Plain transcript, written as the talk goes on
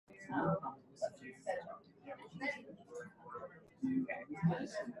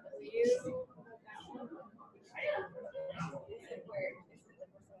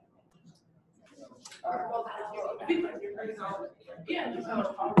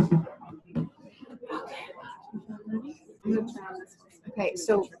Okay,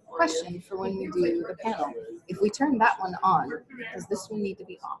 so question for when we do the panel. If we turn that one on, does this one need to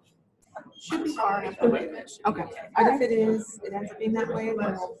be off? Should be far enough away. Okay. But if it is, it ends up being that way, then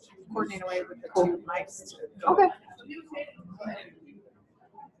we'll coordinate away with the two mics. Okay.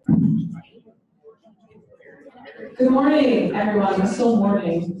 Good morning, everyone. It's still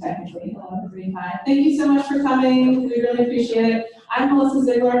morning, technically, 11:35. Thank you so much for coming. We really appreciate it. I'm Melissa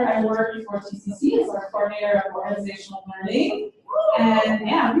Ziegler. I work for TCC as our coordinator of organizational learning. And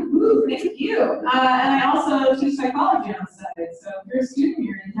yeah, woo, thank you. And I also teach psychology on Sunday. So if you're a student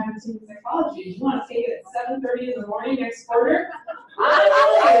here and you haven't taken psychology, you want to take it at 7:30 in the morning next quarter.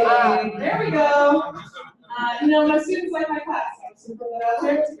 There we go. You know, my students like my class. I'm just going to put that out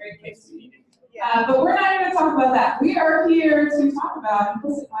there. It's a great place to be. But we're not going to talk about that. We are here to talk about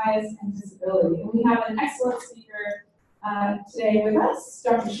implicit bias and disability. And we have an excellent speaker today with us,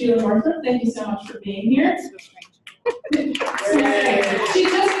 Dr. Sheila Northrop. Thank you so much for being here. She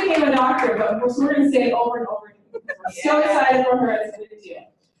just became a doctor, but we're going to say it over and over again. We're so excited for her. It's a big deal.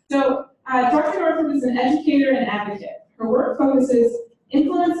 So Dr. Northrop is an educator and advocate. Her work focuses on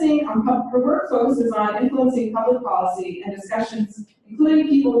influencing public policy and discussions, including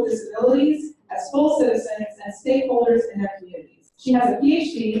people with disabilities, as full citizens and stakeholders in their communities. She has a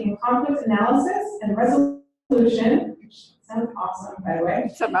Ph.D. in conflict analysis and resolution, which sounds awesome, by the way.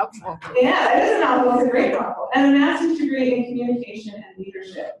 It's a mouthful. Yeah, it is a mouthful. It's a great mouthful. And a master's degree in communication and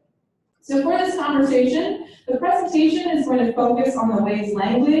leadership. So for this conversation, the presentation is going to focus on the ways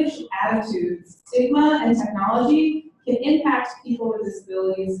language, attitudes, stigma, and technology can impact people with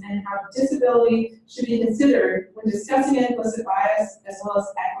disabilities and how disability should be considered when discussing implicit bias as well as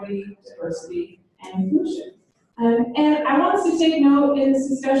equity, diversity, and inclusion. And I want us to take note in this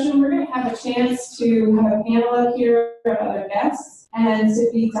discussion. We're going to have a chance to have a panel up here of other guests and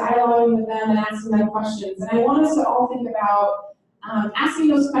to be dialoguing with them and asking them questions. And I want us to all think about asking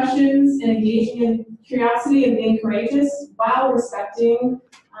those questions and engaging in curiosity and being courageous while respecting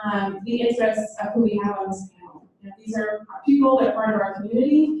the interests of who we have on this panel. These are people that are part of our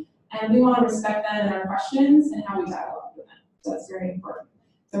community, and we want to respect them and our questions and how we dialogue with them. So that's very important.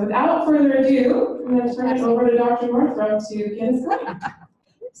 So without further ado, I'm going to turn it over to Dr. Northrop to get us going.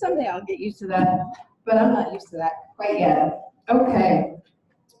 Someday I'll get used to that, but I'm not used to that quite yet. Okay.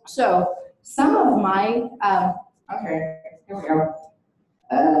 So some of my, okay, here we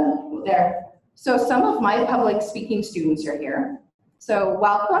go. There. So some of my public speaking students are here. So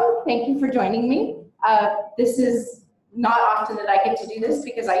welcome. Thank you for joining me. This is not often that I get to do this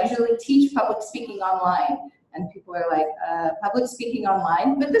because I usually teach public speaking online. And people are like, public speaking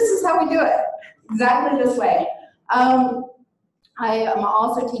online? But this is how we do it, exactly this way. I am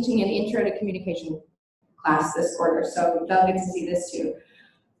also teaching an intro to communication class this quarter, so they'll get to see this too.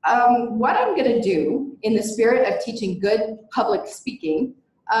 What I'm gonna do in the spirit of teaching good public speaking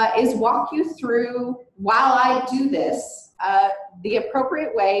is walk you through, while I do this, the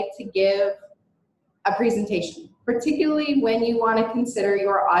appropriate way to give a presentation, particularly when you want to consider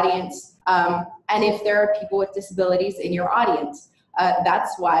your audience and if there are people with disabilities in your audience.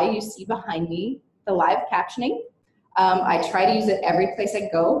 That's why you see behind me the live captioning. I try to use it every place I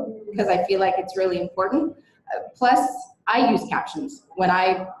go because I feel like it's really important. Plus, I use captions. When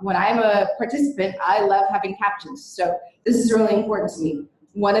I'm a participant, I love having captions. So this is really important to me.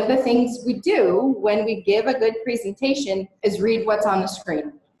 One of the things we do when we give a good presentation is read what's on the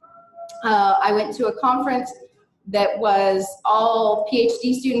screen. I went to a conference that was all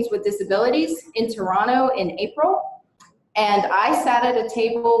Ph.D. students with disabilities in Toronto in April. And I sat at a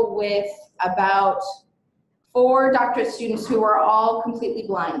table with about 4 doctorate students who were all completely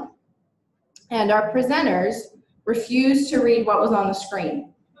blind. And our presenters refused to read what was on the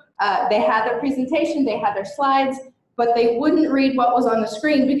screen. They had their presentation, they had their slides, but they wouldn't read what was on the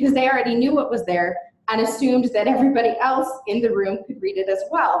screen because they already knew what was there and assumed that everybody else in the room could read it as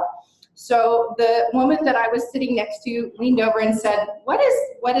well. So the woman that I was sitting next to leaned over and said, what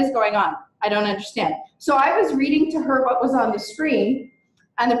is going on? I don't understand. So I was reading to her what was on the screen,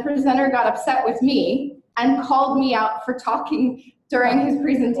 and the presenter got upset with me and called me out for talking during his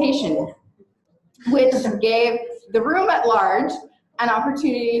presentation, which gave the room at large an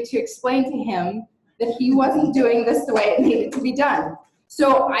opportunity to explain to him that he wasn't doing this the way it needed to be done.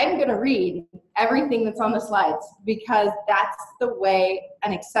 So I'm going to read everything that's on the slides because that's the way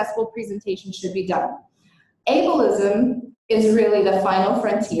an accessible presentation should be done. Ableism is really the final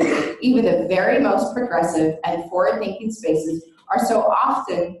frontier. Even the very most progressive and forward-thinking spaces are so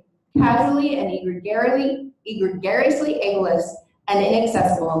often casually and egregiously ableist and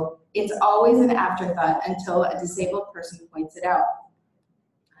inaccessible. It's always an afterthought until a disabled person points it out.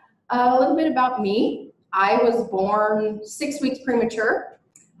 A little bit about me. I was born 6 weeks premature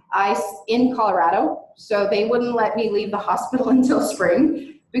in Colorado, so they wouldn't let me leave the hospital until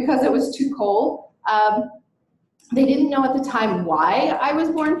spring because it was too cold. They didn't know at the time why I was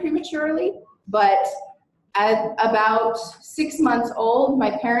born prematurely, but at about 6 months old,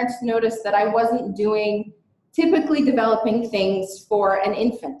 my parents noticed that I wasn't doing typically developing things for an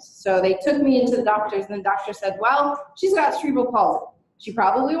infant. So they took me into the doctors, and the doctor said, well, she's got cerebral palsy. She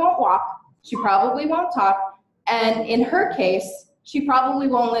probably won't walk, she probably won't talk, and in her case, she probably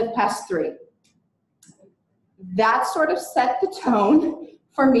won't live past 3. That sort of set the tone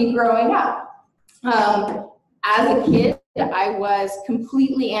for me growing up. As a kid, I was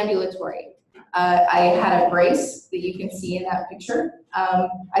completely ambulatory. I had a brace that you can see in that picture.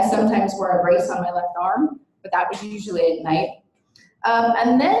 I sometimes wore a brace on my left arm, but that was usually at night.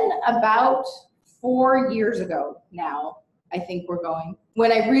 And then about 4 years ago now, I think we're going,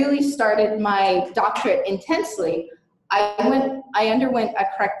 when I really started my doctorate intensely, I underwent a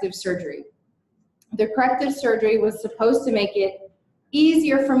corrective surgery. The corrective surgery was supposed to make it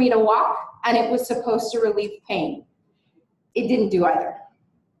easier for me to walk, and it was supposed to relieve pain. It didn't do either.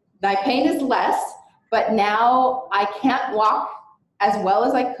 My pain is less, but now I can't walk as well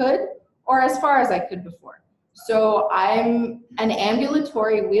as I could or as far as I could before. So I'm an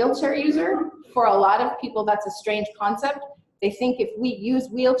ambulatory wheelchair user. For a lot of people, that's a strange concept. They think if we use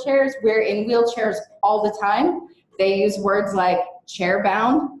wheelchairs, we're in wheelchairs all the time. They use words like chair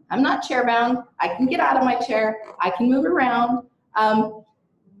bound. I'm not chair bound. I can get out of my chair. I can move around.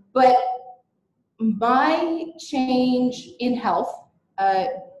 But my change in health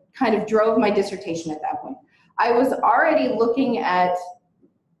kind of drove my dissertation at that point. I was already looking at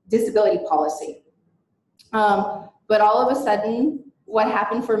disability policy. But all of a sudden, what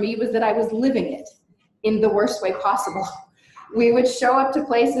happened for me was that I was living it in the worst way possible. We would show up to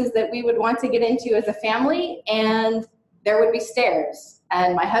places that we would want to get into as a family, and there would be stairs.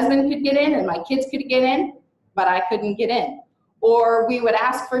 And my husband could get in, and my kids could get in, but I couldn't get in. Or we would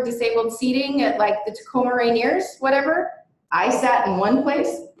ask for disabled seating at like the Tacoma Rainiers, whatever. I sat in one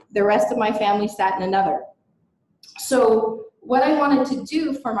place, the rest of my family sat in another. So what I wanted to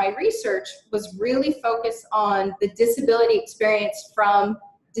do for my research was really focus on the disability experience from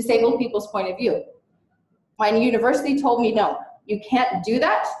disabled people's point of view. My university told me, no, you can't do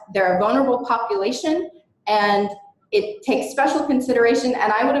that. They're a vulnerable population, and it takes special consideration,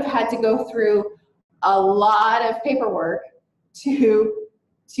 and I would have had to go through a lot of paperwork to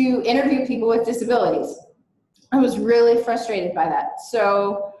interview people with disabilities. I was really frustrated by that.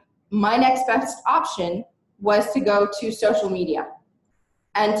 So my next best option was to go to social media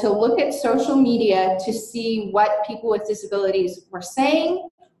and to look at social media to see what people with disabilities were saying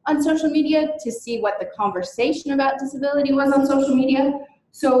on social media, to see what the conversation about disability was on social media.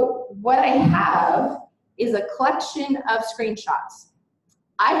 So what I have is a collection of screenshots.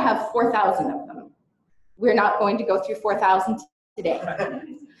 I have 4,000 of them. We're not going to go through 4,000 today.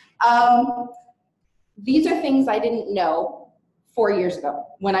 These are things I didn't know 4 years ago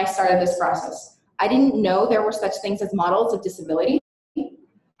when I started this process. I didn't know there were such things as models of disability.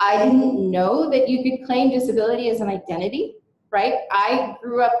 I didn't know that you could claim disability as an identity, right? I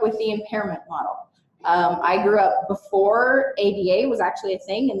grew up with the impairment model. I grew up before ADA was actually a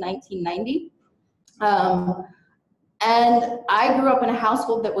thing in 1990. And I grew up in a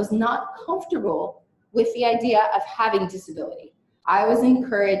household that was not comfortable with the idea of having disability. I was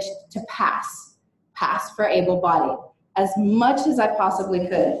encouraged to pass for able-bodied as much as I possibly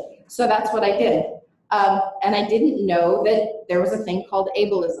could. So that's what I did. And I didn't know that there was a thing called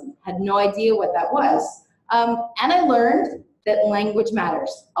ableism. Had no idea what that was. And I learned that language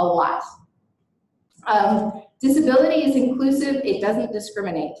matters a lot. Disability is inclusive, it doesn't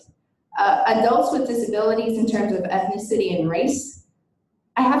discriminate. Adults with disabilities in terms of ethnicity and race,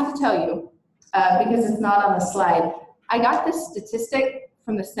 I have to tell you, because it's not on the slide, I got this statistic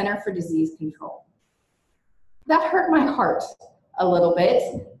from the Center for Disease Control. That hurt my heart a little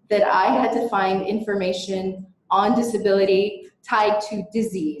bit, that I had to find information on disability tied to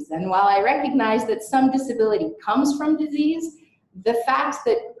disease. And while I recognize that some disability comes from disease, the fact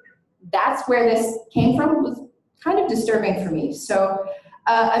that that's where this came from was kind of disturbing for me. So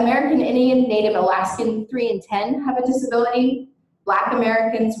American Indian, Native Alaskan, 3 in 10 have a disability. Black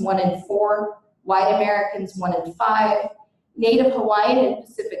Americans, 1 in 4. White Americans, 1 in 5. Native Hawaiian and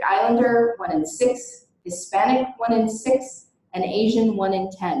Pacific Islander, 1 in 6. Hispanic 1 in 6, and Asian 1 in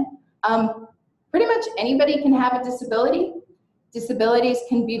 10. Pretty much anybody can have a disability. Disabilities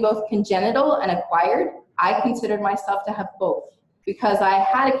can be both congenital and acquired. I considered myself to have both because I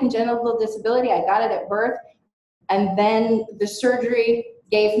had a congenital disability, I got it at birth, and then the surgery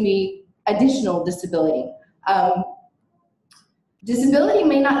gave me additional disability. Disability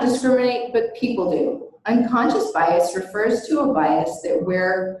may not discriminate, but people do. Unconscious bias refers to a bias that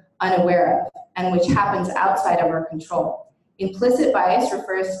we're unaware of and which happens outside of our control. Implicit bias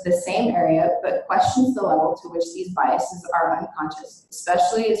refers to the same area, but questions the level to which these biases are unconscious,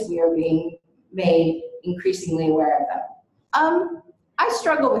 especially as we are being made increasingly aware of them. I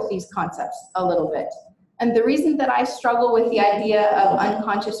struggle with these concepts a little bit. And the reason that I struggle with the idea of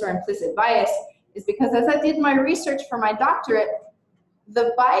unconscious or implicit bias is because as I did my research for my doctorate,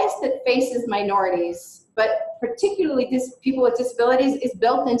 the bias that faces minorities, but particularly people with disabilities, is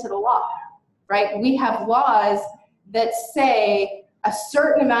built into the law, right? We have laws that say a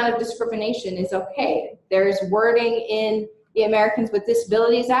certain amount of discrimination is okay. There's wording in the Americans with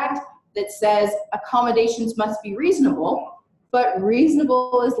Disabilities Act that says accommodations must be reasonable, but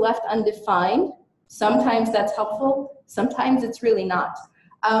reasonable is left undefined. Sometimes that's helpful, sometimes it's really not.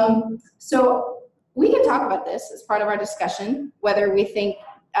 So we can talk about this as part of our discussion, whether we think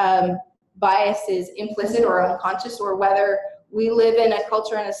bias is implicit or unconscious, or whether we live in a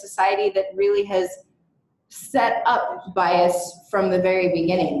culture and a society that really has set up bias from the very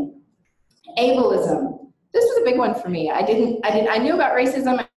beginning. Ableism. This was a big one for me. I knew about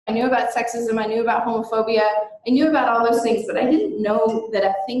racism, I knew about sexism, I knew about homophobia, I knew about all those things, but I didn't know that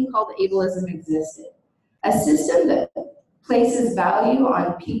a thing called ableism existed. A system that places value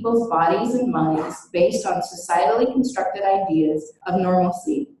on people's bodies and minds based on societally constructed ideas of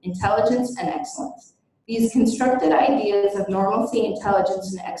normalcy, intelligence, and excellence. These constructed ideas of normalcy,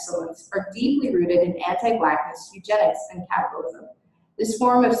 intelligence, and excellence are deeply rooted in anti-Blackness, eugenics, and capitalism. This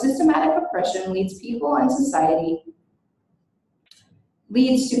form of systematic oppression leads to people and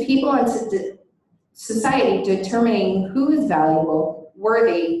society determining who is valuable,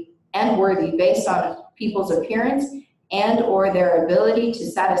 worthy based on people's appearance and or their ability to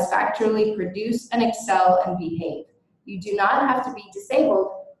satisfactorily produce and excel and behave. You do not have to be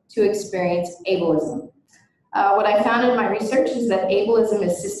disabled to experience ableism. What I found in my research is that ableism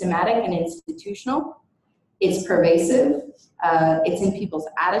is systematic and institutional. It's pervasive. It's in people's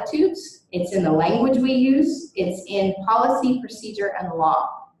attitudes. It's in the language we use. It's in policy, procedure, and law.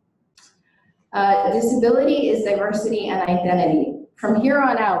 Disability is diversity and identity. From here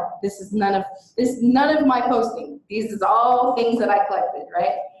on out, this is none of my posting. These is all things that I collected,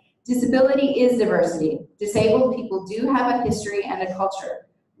 right? Disability is diversity. Disabled people do have a history and a culture.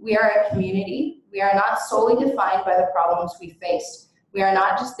 We are a community. We are not solely defined by the problems we faced. We are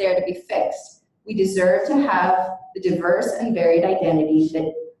not just there to be fixed. We deserve to have the diverse and varied identity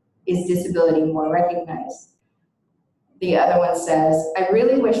that is disability more recognized. The other one says, I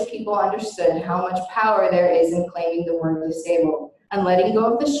really wish people understood how much power there is in claiming the word disabled and letting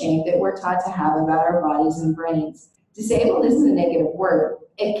go of the shame that we're taught to have about our bodies and brains. Disabled isn't a negative word.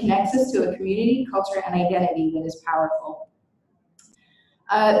 It connects us to a community, culture, and identity that is powerful.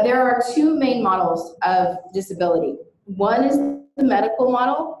 There are two main models of disability. One is the medical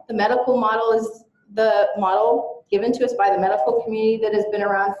model. The medical model is the model given to us by the medical community that has been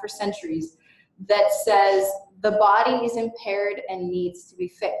around for centuries that says the body is impaired and needs to be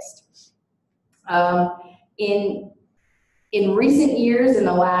fixed. In recent years, in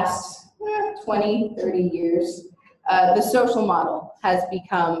the last 20, 30 years, the social model has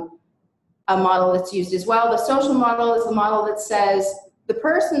become a model that's used as well. The social model is the model that says the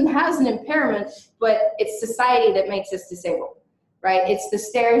person has an impairment, but it's society that makes us disabled, right? It's the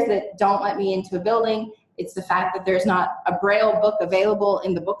stairs that don't let me into a building. It's the fact that there's not a Braille book available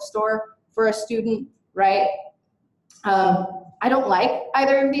in the bookstore for a student, right? I don't like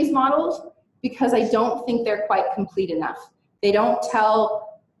either of these models because I don't think they're quite complete enough. They don't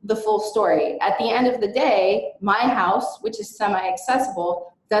tell the full story. At the end of the day, my house, which is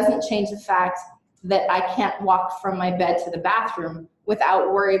semi-accessible, doesn't change the fact that I can't walk from my bed to the bathroom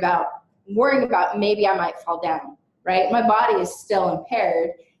without worrying about maybe I might fall down, right? My body is still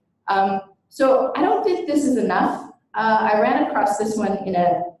impaired. So I don't think this is enough. I ran across this one in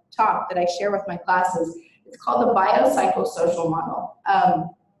a talk that I share with my classes. It's called the biopsychosocial model.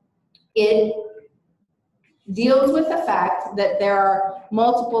 It deals with the fact that there are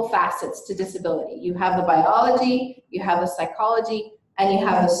multiple facets to disability. You have the biology, you have the psychology, and you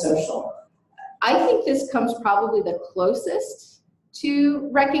have the social. I think this comes probably the closest to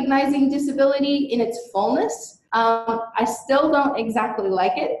recognizing disability in its fullness. I still don't exactly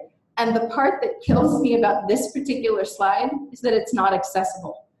like it, And the part that kills me about this particular slide is that it's not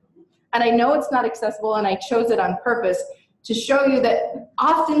accessible. And I know it's not accessible, and I chose it on purpose to show you that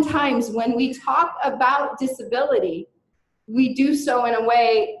oftentimes when we talk about disability, we do so in a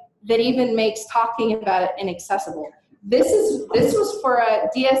way that even makes talking about it inaccessible. This was for a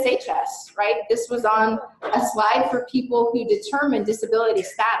DSHS, right? This was on a slide for people who determine disability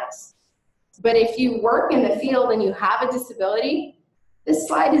status. But if you work in the field and you have a disability, this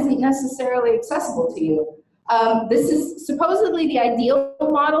slide isn't necessarily accessible to you. This is supposedly the ideal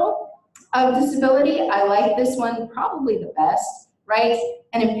model of disability. I like this one probably the best, right?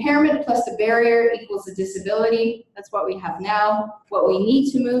 An impairment plus a barrier equals a disability. That's what we have now. What we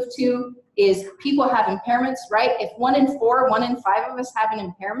need to move to is people have impairments, right? If 1 in 4, 1 in 5 of us have an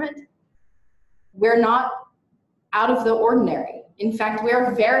impairment, we're not out of the ordinary. In fact, we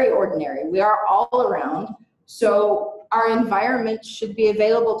are very ordinary. We are all around. So our environment should be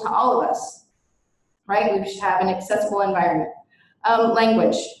available to all of us, right? We should have an accessible environment.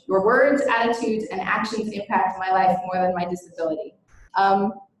 Language. Your words, attitudes, and actions impact my life more than my disability. I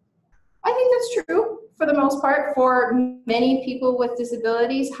think that's true for the most part. For many people with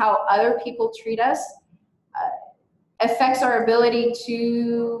disabilities, how other people treat us affects our ability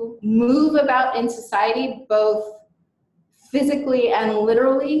to move about in society, both physically and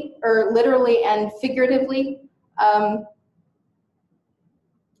literally, or literally and figuratively,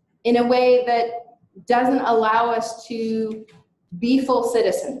 in a way that doesn't allow us to be full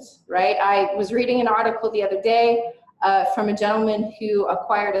citizens, right? I was reading an article the other day from a gentleman who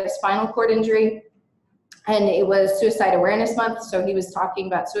acquired a spinal cord injury, and it was Suicide Awareness Month, so he was talking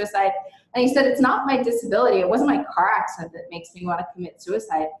about suicide, and he said, it's not my disability, it wasn't my car accident that makes me want to commit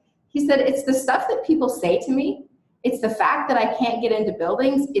suicide. He said, it's the stuff that people say to me, it's the fact that I can't get into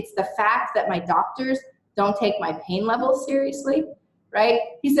buildings, it's the fact that my doctors don't take my pain levels seriously, right?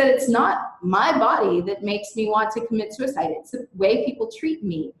 He said, it's not my body that makes me want to commit suicide. It's the way people treat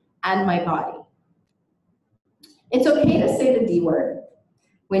me and my body. It's okay to say the D word.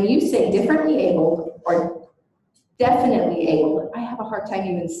 When you say differently abled or definitely abled, I have a hard time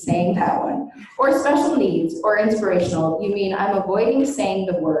even saying that one, or special needs or inspirational, you mean I'm avoiding saying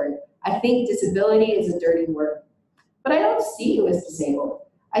the word. I think disability is a dirty word. But I don't see you as disabled.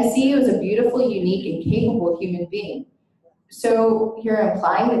 I see you as a beautiful, unique, and capable human being. So you're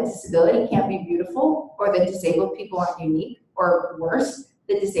implying that disability can't be beautiful, or that disabled people aren't unique, or worse,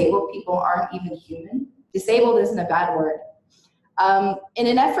 that disabled people aren't even human? Disabled isn't a bad word. In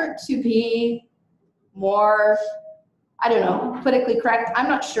an effort to be more, I don't know, politically correct, I'm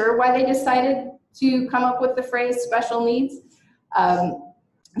not sure why they decided to come up with the phrase special needs.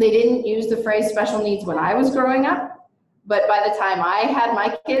 They didn't use the phrase special needs when I was growing up, but by the time I had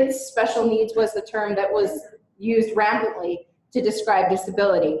my kids, special needs was the term that was used rampantly to describe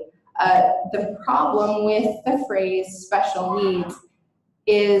disability. The problem with the phrase special needs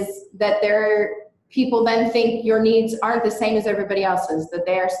is that people then think your needs aren't the same as everybody else's, that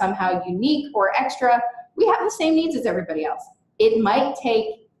they are somehow unique or extra. We have the same needs as everybody else. It might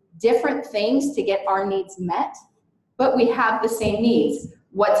take different things to get our needs met, but we have the same needs.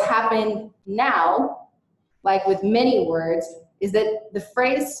 What's happened now, like with many words, is that the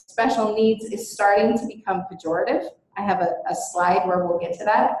phrase special needs is starting to become pejorative. I have a slide where we'll get to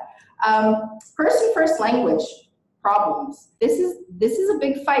that. Person first language problems. This is a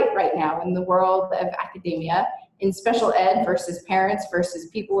big fight right now in the world of academia, in special ed versus parents versus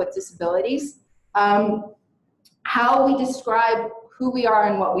people with disabilities. How we describe who we are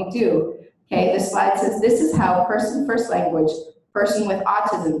and what we do. Okay, this slide says this is how person first language, person with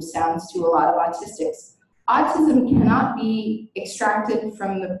autism sounds to a lot of autistics. Autism cannot be extracted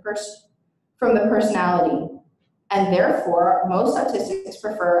from the personality, and therefore most autistics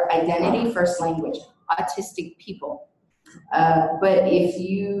prefer identity first language, autistic people. But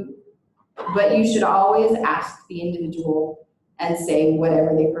you should always ask the individual and say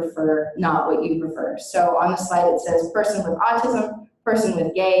whatever they prefer, not what you prefer. So on the slide it says person with autism, person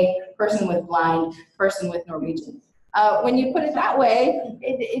with gay, person with blind, person with Norwegian. When you put it that way,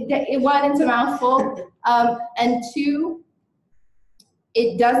 one, it's a mouthful, and two,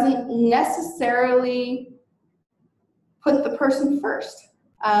 it doesn't necessarily put the person first.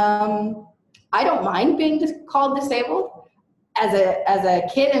 I don't mind being called disabled. As a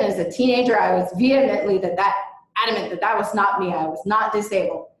kid and as a teenager, I was vehemently adamant that was not me. I was not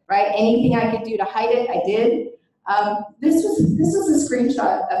disabled, right? Anything I could do to hide it, I did. This was a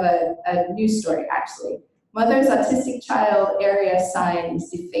screenshot of a news story, actually. Mother's autistic child area sign is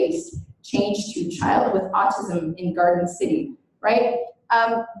defaced, changed to child with autism in Garden City, right?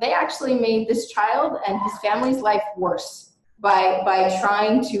 They actually made this child and his family's life worse by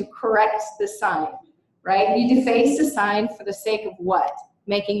trying to correct the sign, right? You deface the sign for the sake of what?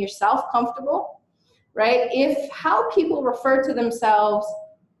 Making yourself comfortable, right? If how people refer to themselves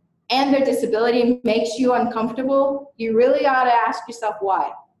and their disability makes you uncomfortable, you really ought to ask yourself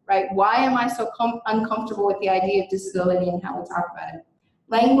why, right? Why am I so uncomfortable with the idea of disability and how we talk about it?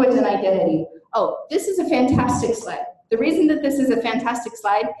 Language and identity. Oh, this is a fantastic slide. The reason that this is a fantastic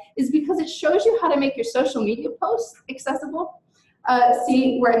slide is because it shows you how to make your social media posts accessible.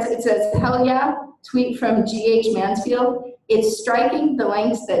 See where it says, hell yeah, tweet from G.H. Mansfield. It's striking the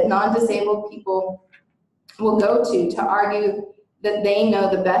lengths that non-disabled people will go to argue that they know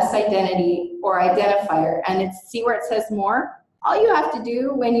the best identity or identifier. And it's, see where it says more? All you have to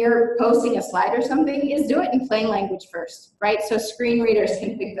do when you're posting a slide or something is do it in plain language first, right? So screen readers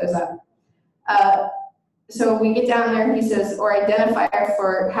can pick those up. So we get down there, he says, or identifier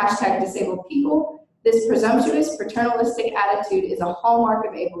for hashtag disabled people. This presumptuous paternalistic attitude is a hallmark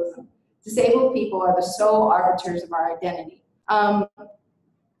of ableism. Disabled people are the sole arbiters of our identity.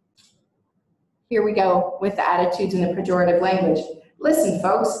 Here we go with the attitudes and the pejorative language. Listen,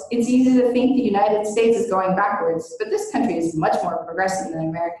 folks, it's easy to think the United States is going backwards, but this country is much more progressive than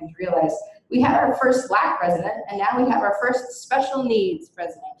Americans realize. We had our first Black president, and now we have our first special needs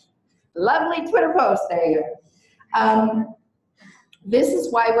president. Lovely Twitter post, there you go. This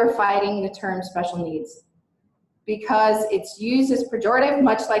is why we're fighting the term special needs, because it's used as pejorative,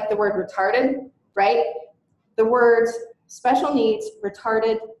 much like the word retarded, right? The words special needs,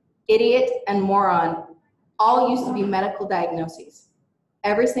 retarded, idiot, and moron all used to be medical diagnoses.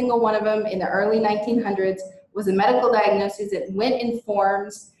 Every single one of them in the early 1900s was a medical diagnosis. It went in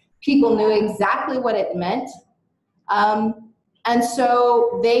forms. People knew exactly what it meant. And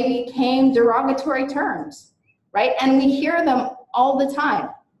so they became derogatory terms, right? And we hear them all the time.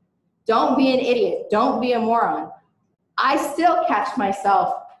 Don't be an idiot. Don't be a moron. I still catch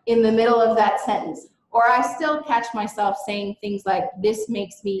myself in the middle of that sentence, or I still catch myself saying things like, this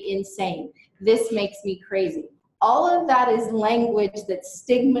makes me insane. This makes me crazy. All of that is language that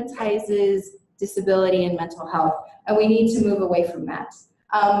stigmatizes disability and mental health, and we need to move away from that.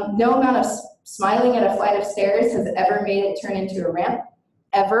 No amount of smiling at a flight of stairs has ever made it turn into a ramp,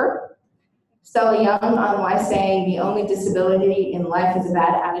 ever. Stella Young on why saying the only disability in life is a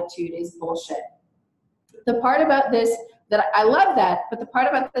bad attitude is bullshit. The part about this, that I love that, but the part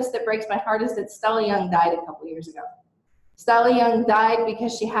about this that breaks my heart is that Stella Young died a couple years ago. Stella Young died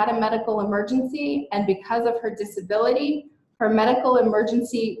because she had a medical emergency, and because of her disability, her medical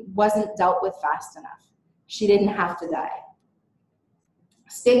emergency wasn't dealt with fast enough. She didn't have to die.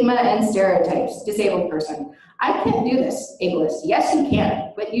 Stigma and stereotypes, disabled person. I can't do this, ableist. Yes, you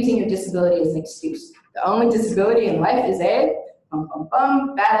can, but using your disability as an excuse. The only disability in life is a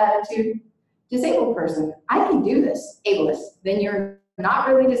bad attitude. Disabled person, I can do this, ableist. Then you're not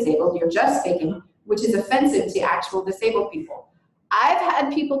really disabled, you're just faking, which is offensive to actual disabled people. I've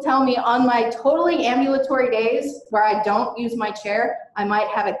had people tell me on my totally ambulatory days where I don't use my chair, I might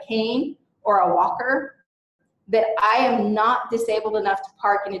have a cane or a walker, that I am not disabled enough to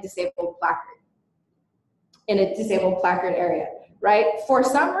park in a disabled placard area, right? For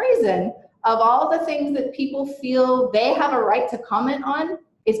some reason, of all the things that people feel they have a right to comment on,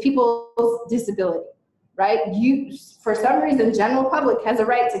 is people's disability, right? You, for some reason, general public has a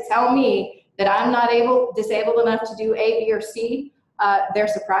right to tell me that I'm not disabled enough to do A, B, or C. They're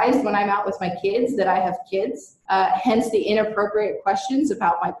surprised when I'm out with my kids that I have kids, hence the inappropriate questions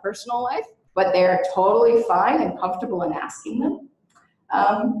about my personal life, but they're totally fine and comfortable in asking them.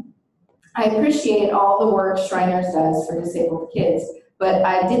 I appreciate all the work Shriners does for disabled kids, but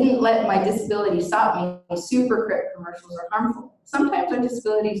I didn't let my disability stop me. Super crit commercials are harmful. Sometimes our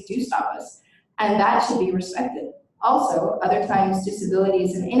disabilities do stop us, and that should be respected. Also, other times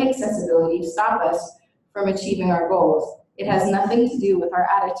disabilities and inaccessibility stop us from achieving our goals. It has nothing to do with our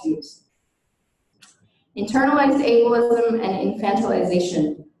attitudes. Internalized ableism and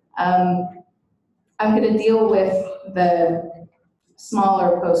infantilization. I'm going to deal with the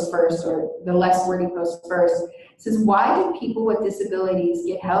smaller post first, or the less wordy post first. It says, why do people with disabilities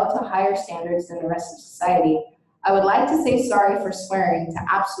get held to higher standards than the rest of society? I would like to say sorry for swearing to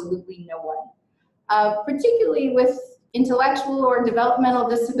absolutely no one. Particularly with intellectual or developmental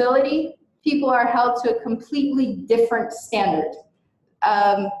disability, people are held to a completely different standard.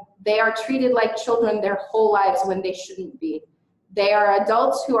 They are treated like children their whole lives when they shouldn't be. They are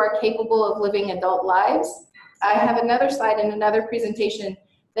adults who are capable of living adult lives. I have another slide in another presentation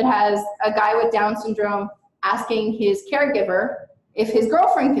that has a guy with Down syndrome asking his caregiver if his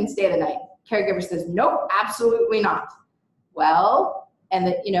girlfriend can stay the night. Caregiver says, nope, absolutely not. Well, and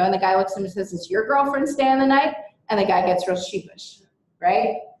the guy looks at him and says, is your girlfriend staying the night? And the guy gets real sheepish,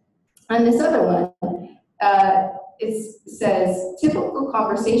 right? And this other one, it says, typical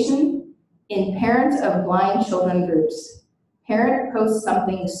conversation in parent of blind children groups. Parent posts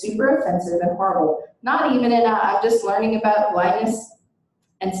something super offensive and horrible, not even in a I'm just learning about blindness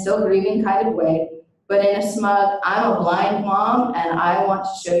and still grieving kind of way, but in a smug, I'm a blind mom and I want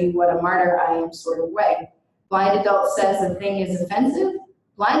to show you what a martyr I am sort of way. Blind adult says the thing is offensive.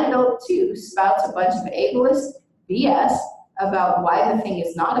 Blind adult 2 spouts a bunch of ableist BS about why the thing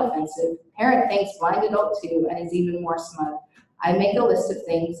is not offensive. Parent thinks blind adult 2 and is even more smug. I make a list of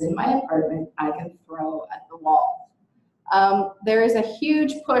things in my apartment I can throw at the wall. There is a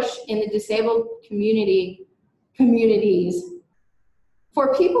huge push in the disabled communities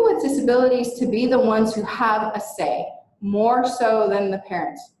for people with disabilities to be the ones who have a say, more so than the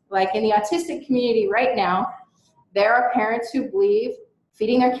parents. Like in the autistic community right now, there are parents who believe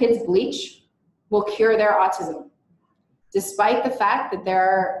feeding their kids bleach will cure their autism, despite the fact that there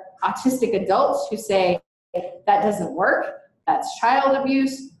are autistic adults who say that doesn't work, that's child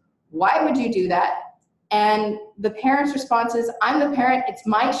abuse, why would you do that? And the parent's response is, I'm the parent, it's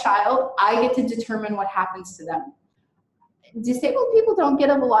my child, I get to determine what happens to them. Disabled people don't get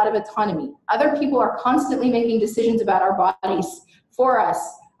a lot of autonomy. Other people are constantly making decisions about our bodies for us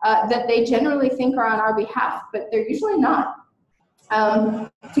that they generally think are on our behalf, but they're usually not.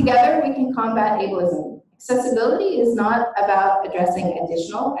 Together we can combat ableism. Accessibility is not about addressing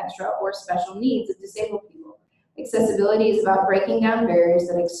additional, extra, or special needs of disabled people. Accessibility is about breaking down barriers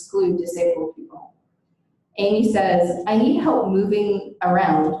that exclude disabled people. Amy says, I need help moving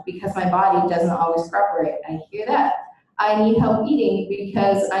around because my body doesn't always cooperate. I hear that. I need help eating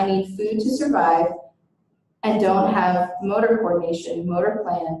because I need food to survive and don't have motor coordination, motor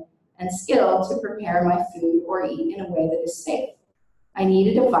plan, and skill to prepare my food or eat in a way that is safe. I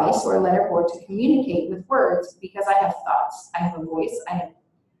need a device or a letterboard to communicate with words because I have thoughts. I have a voice.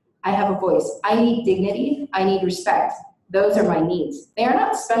 I have a voice. I need dignity. I need respect. Those are my needs. They are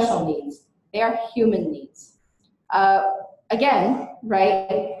not special needs. They are human needs. Again,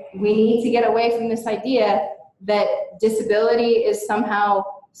 right, we need to get away from this idea that disability is somehow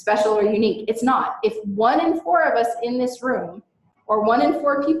special or unique. It's not. If 1 in 4 of us in this room, or 1 in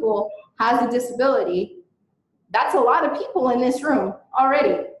 4 people has a disability, that's a lot of people in this room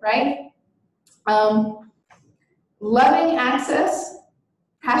already, right? Loving access,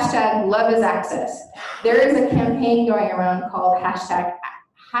 hashtag love is access. There is a campaign going around called hashtag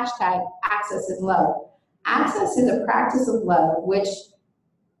access is love. Access is a practice of love, which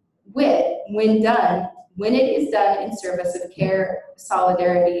when it is done in service of care,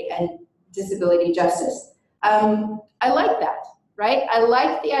 solidarity, and disability justice. I like that, right? I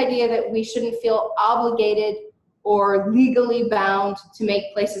like the idea that we shouldn't feel obligated or legally bound to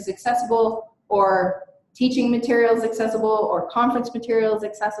make places accessible or teaching materials accessible or conference materials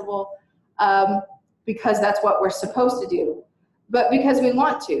accessible because that's what we're supposed to do, but because we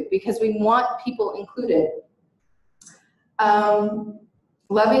want to, because we want people included.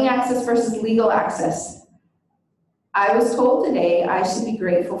 Loving access versus legal access. I was told today I should be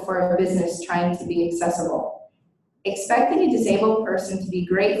grateful for a business trying to be accessible. Expecting a disabled person to be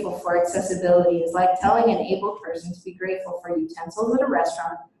grateful for accessibility is like telling an able person to be grateful for utensils at a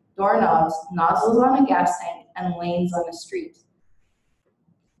restaurant, doorknobs, nozzles on a gas tank, and lanes on a street.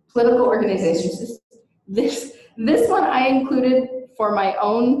 Political organizations. This one I included for my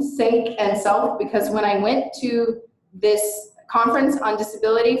own sake and self, because when I went to this conference on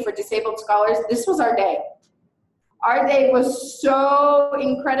disability for disabled scholars, this was our day. Our day was so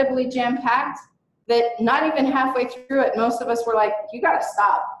incredibly jam-packed that not even halfway through it, most of us were like, you gotta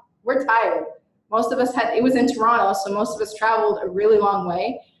stop, we're tired. Most of us it was in Toronto, so most of us traveled a really long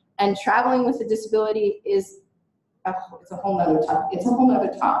way, and traveling with a disability is, it's a whole nother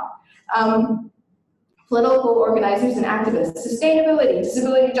talk. Political organizers and activists, sustainability,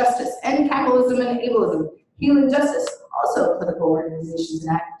 disability justice, end capitalism and ableism, healing justice, also political organizations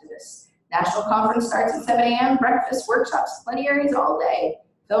and activists. National conference starts at 7 a.m., breakfast, workshops, plenaries all day.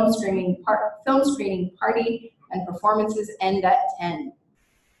 Film screening, party, and performances end at 10.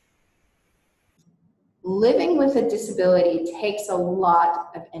 Living with a disability takes a lot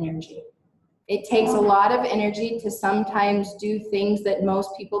of energy. It takes a lot of energy to sometimes do things that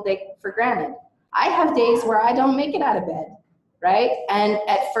most people take for granted. I have days where I don't make it out of bed, right? And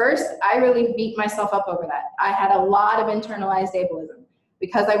at first, I really beat myself up over that. I had a lot of internalized ableism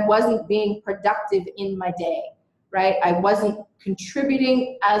because I wasn't being productive in my day, right? I wasn't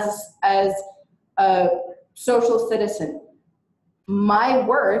contributing as a social citizen. My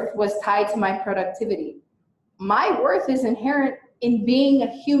worth was tied to my productivity. My worth is inherent in being a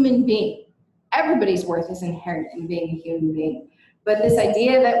human being. everybody's worth is inherent in being a human being. But this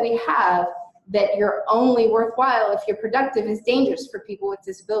idea that we have that you're only worthwhile if you're productive is dangerous for people with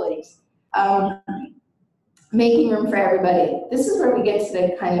disabilities. Making room for everybody. This is where we get to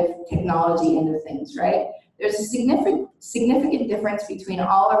the kind of technology end of things, right? There's a significant difference between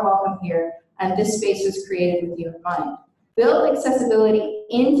all are welcome here and this space was created with you in mind. Build accessibility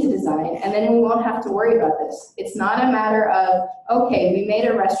into design and then we won't have to worry about this. It's not a matter of, okay, we made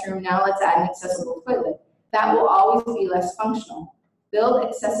a restroom, now let's add an accessible toilet. That will always be less functional. Build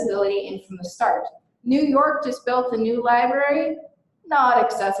accessibility in from the start. New York just built a new library, not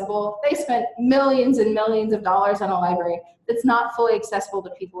accessible. They spent millions and millions of dollars on a library that's not fully accessible to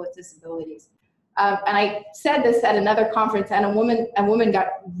people with disabilities. And I said this at another conference, and a woman got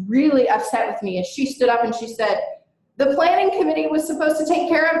really upset with me, and she stood up and she said, the planning committee was supposed to take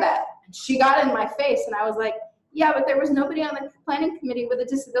care of that. And she got in my face, and I was like, yeah, but there was nobody on the planning committee with a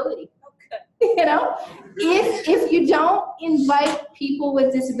disability. Okay. You know, if you don't invite people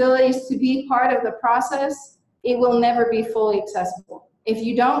with disabilities to be part of the process, it will never be fully accessible. If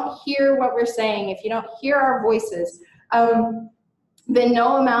you don't hear what we're saying, if you don't hear our voices, then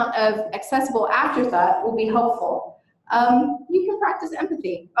no amount of accessible afterthought will be helpful. You can practice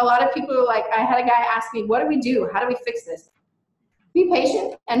empathy. A lot of people are like, I had a guy ask me, what do we do? How do we fix this? Be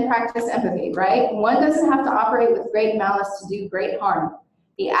patient and practice empathy, right? One doesn't have to operate with great malice to do great harm.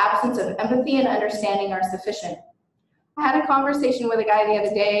 The absence of empathy and understanding are sufficient. I had a conversation with a guy the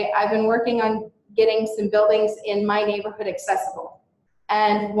other day. I've been working on getting some buildings in my neighborhood accessible.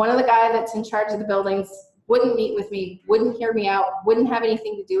 And one of the guys that's in charge of the buildings wouldn't meet with me, wouldn't hear me out, wouldn't have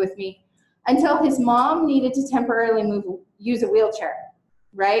anything to do with me until his mom needed to temporarily use a wheelchair,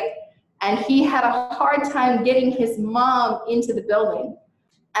 right? And he had a hard time getting his mom into the building.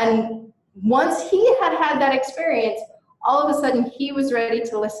 And once he had had that experience, all of a sudden he was ready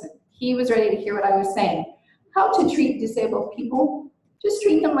to listen. He was ready to hear what I was saying. How to treat disabled people? Just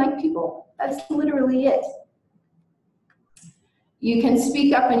treat them like people. That's literally it. You can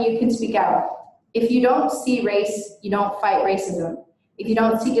speak up and you can speak out. If you don't see race, you don't fight racism. If you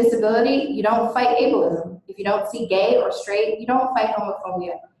don't see disability, you don't fight ableism. If you don't see gay or straight, you don't fight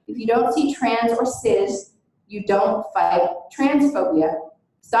homophobia. If you don't see trans or cis, you don't fight transphobia.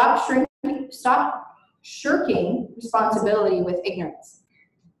 Stop shirking responsibility with ignorance,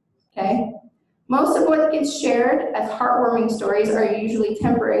 okay? Most of what gets shared as heartwarming stories are usually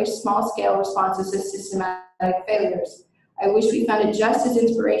temporary, small-scale responses to systematic failures. I wish we found it just as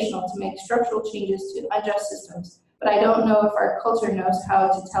inspirational to make structural changes to unjust systems, but I don't know if our culture knows how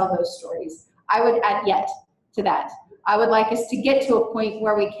to tell those stories. I would add yet to that. I would like us to get to a point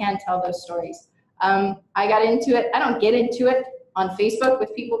where we can tell those stories. I got into it, I don't get into it on Facebook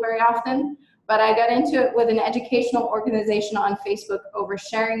with people very often, but I got into it with an educational organization on Facebook over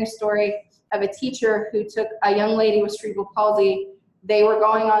sharing a story of a teacher who took a young lady with cerebral palsy. They were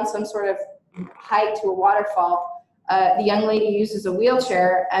going on some sort of hike to a waterfall. The young lady uses a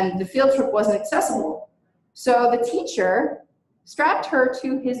wheelchair and the field trip wasn't accessible. So the teacher strapped her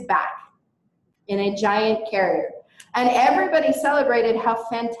to his back in a giant carrier. And everybody celebrated how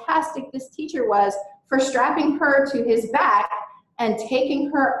fantastic this teacher was for strapping her to his back and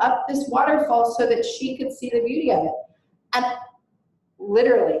taking her up this waterfall so that she could see the beauty of it. And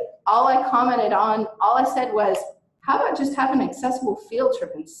literally, all I commented on, all I said was, how about just have an accessible field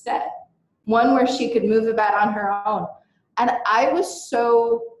trip instead? One where she could move about on her own. And I was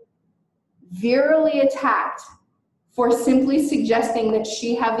so virally attacked for simply suggesting that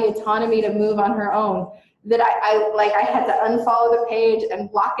she have the autonomy to move on her own that I had to unfollow the page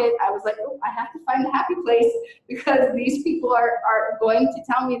and block it. I was like, oh, I have to find a happy place because these people are going to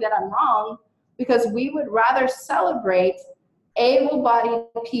tell me that I'm wrong, because we would rather celebrate able-bodied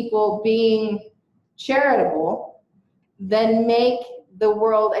people being charitable than make the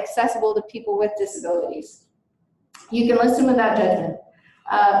world accessible to people with disabilities. You can listen without judgment.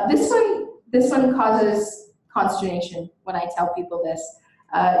 This one causes consternation when I tell people this.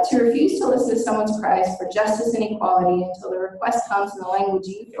 To refuse to listen to someone's cries for justice and equality until the request comes in the language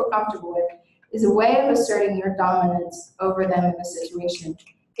you feel comfortable with is a way of asserting your dominance over them in the situation.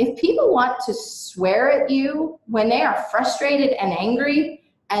 If people want to swear at you when they are frustrated and angry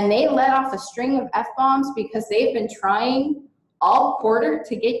and they let off a string of F-bombs because they've been trying all quarter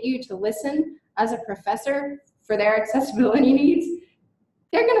to get you to listen as a professor for their accessibility needs,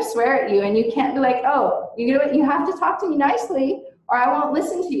 they're gonna swear at you and you can't be like, oh, you know what, you have to talk to me nicely or I won't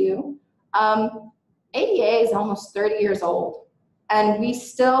listen to you. ADA is almost 30 years old and we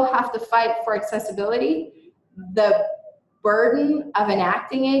still have to fight for accessibility. The burden of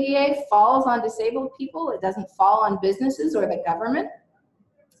enacting ADA falls on disabled people. It doesn't fall on businesses or the government.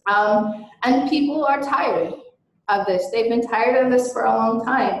 And people are tired of this. They've been tired of this for a long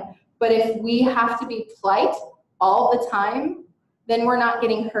time. But if we have to be polite all the time, then we're not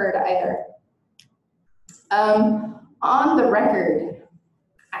getting heard either. On the record,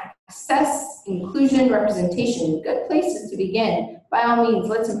 access, inclusion, representation, good places to begin. By all means,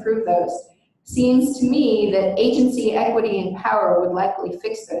 let's improve those. Seems to me that agency, equity, and power would likely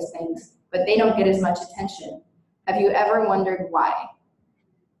fix those things, but they don't get as much attention. Have you ever wondered why?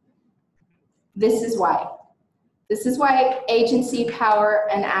 This is why. This is why agency, power,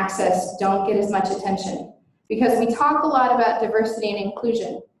 and access don't get as much attention. Because we talk a lot about diversity and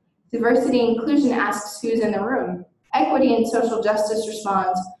inclusion. Diversity and inclusion asks who's in the room. Equity and social justice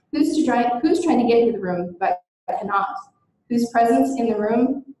responds, who's trying to get into the room but cannot? Whose presence in the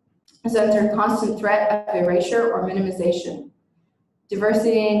room is under constant threat of erasure or minimization.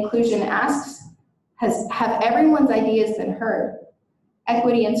 Diversity and inclusion asks, have everyone's ideas been heard?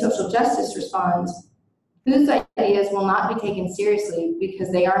 Equity and social justice responds, whose ideas will not be taken seriously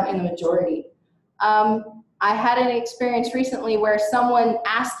because they aren't in the majority. I had an experience recently where someone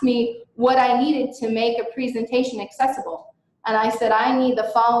asked me what I needed to make a presentation accessible. And I said, I need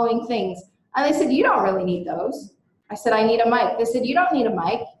the following things. And they said, you don't really need those. I said, I need a mic. They said, you don't need a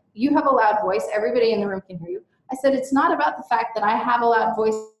mic. You have a loud voice. Everybody in the room can hear you. I said, it's not about the fact that I have a loud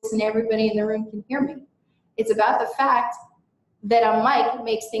voice and everybody in the room can hear me. It's about the fact that a mic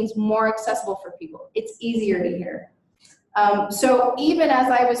makes things more accessible for people. It's easier to hear. So even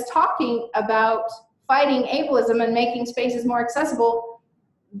as I was talking about fighting ableism and making spaces more accessible,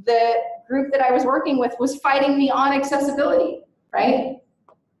 the group that I was working with was fighting me on accessibility, right?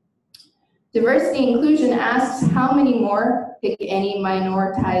 Diversity and inclusion asks, how many more, pick any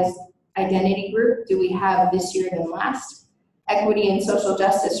minoritized identity group, do we have this year than last? Equity and social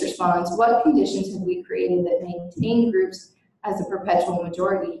justice responds, what conditions have we created that maintain groups as a perpetual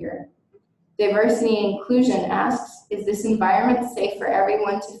majority here? Diversity and inclusion asks, is this environment safe for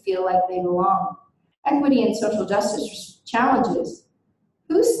everyone to feel like they belong? Equity and social justice challenges,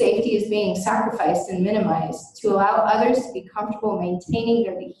 whose safety is being sacrificed and minimized to allow others to be comfortable maintaining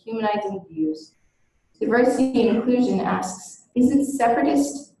their dehumanizing views? Diversity and inclusion asks, isn't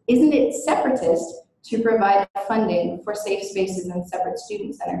it separatist to provide funding for safe spaces and separate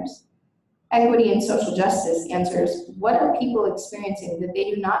student centers? Equity and social justice answers, what are people experiencing that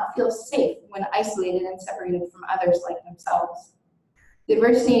they do not feel safe when isolated and separated from others like themselves?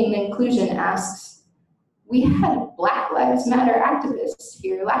 Diversity and inclusion asks, we had Black Lives Matter activists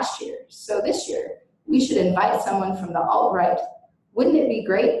here last year, so this year we should invite someone from the alt-right. Wouldn't it be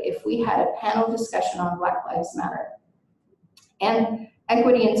great if we had a panel discussion on Black Lives Matter? And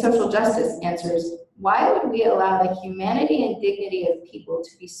equity and social justice answers, why would we allow the humanity and dignity of people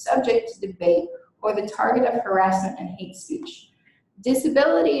to be subject to debate or the target of harassment and hate speech?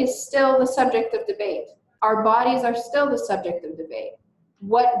 Disability is still the subject of debate. Our bodies are still the subject of debate.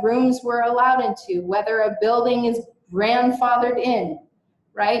 What rooms we're allowed into, whether a building is grandfathered in,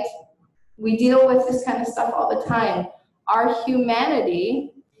 right? We deal with this kind of stuff all the time. Our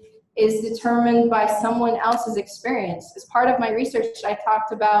humanity is determined by someone else's experience. As part of my research, I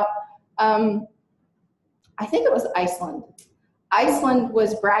talked about, I think it was Iceland. Iceland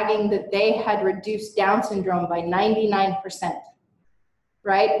was bragging that they had reduced Down syndrome by 99%,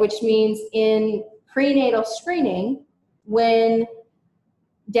 right? Which means in prenatal screening, when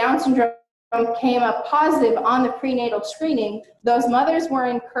Down syndrome came up positive on the prenatal screening, those mothers were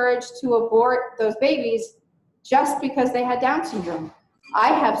encouraged to abort those babies just because they had Down syndrome. I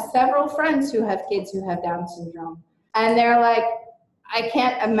have several friends who have kids who have Down syndrome, and they're like, I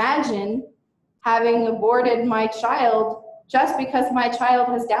can't imagine having aborted my child just because my child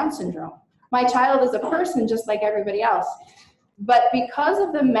has Down syndrome. My child is a person just like everybody else. But because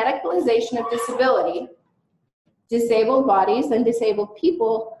of the medicalization of disability, disabled bodies and disabled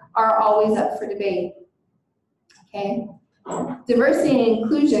people are always up for debate, okay? Diversity and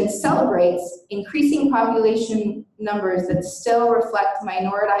inclusion celebrates increasing population numbers that still reflect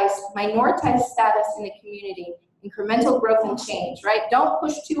minoritized status in the community, incremental growth and change, right? Don't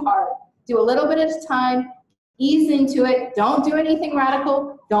push too hard. Do a little bit at a time, ease into it, don't do anything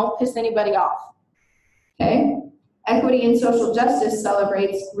radical, don't piss anybody off, okay? Equity and social justice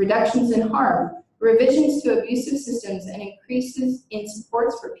celebrates reductions in harm, revisions to abusive systems, and increases in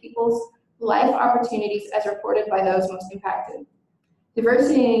supports for people's life opportunities as reported by those most impacted.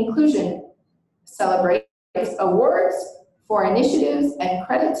 Diversity and inclusion celebrates awards for initiatives and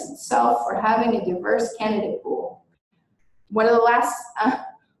credits itself for having a diverse candidate pool. One of the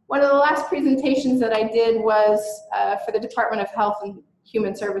last presentations that I did was for the Department of Health and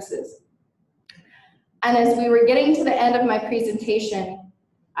Human Services. And as we were getting to the end of my presentation,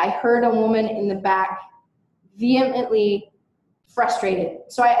 I heard a woman in the back vehemently frustrated.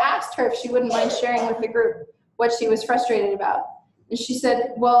 So I asked her if she wouldn't mind sharing with the group what she was frustrated about. And she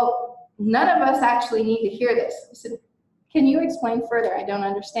said, well, none of us actually need to hear this. I said, can you explain further? I don't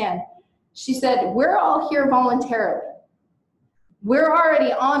understand. She said, we're all here voluntarily. We're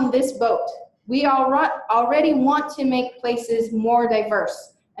already on this boat. We already want to make places more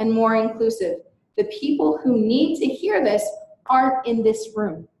diverse and more inclusive. The people who need to hear this aren't in this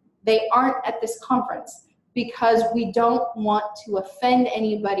room. They aren't at this conference because we don't want to offend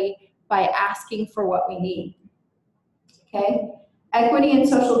anybody by asking for what we need. Okay? Equity and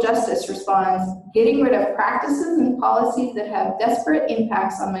social justice responds, getting rid of practices and policies that have desperate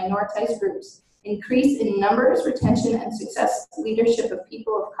impacts on minoritized groups, increase in numbers, retention, and success leadership of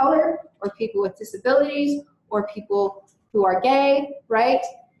people of color, or people with disabilities, or people who are gay, right?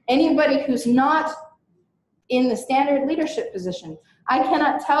 Anybody who's not in the standard leadership position. I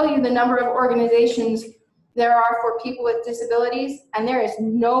cannot tell you the number of organizations there are for people with disabilities, and there is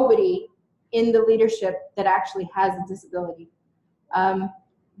nobody in the leadership that actually has a disability.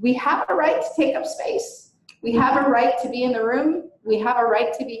 We have a right to take up space. We have a right to be in the room. We have a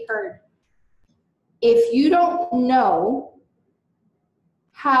right to be heard. If you don't know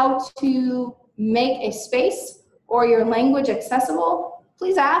how to make a space or your language accessible,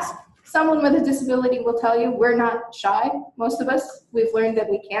 please ask. Someone with a disability will tell you we're not shy, most of us. We've learned that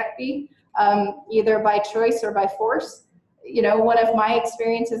we can't be, either by choice or by force. You know, one of my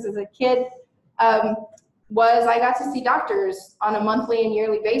experiences as a kid was I got to see doctors on a monthly and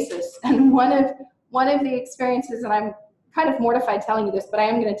yearly basis. And one of the experiences, and I'm kind of mortified telling you this, but I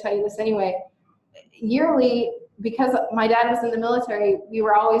am going to tell you this anyway. Yearly, because my dad was in the military, we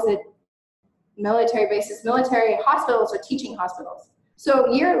were always at military bases, military hospitals or teaching hospitals.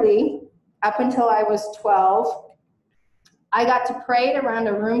 So yearly, up until I was 12, I got to parade around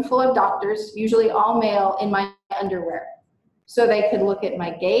a room full of doctors, usually all male, in my underwear. So they could look at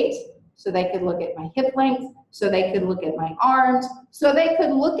my gait, so they could look at my hip length, so they could look at my arms, so they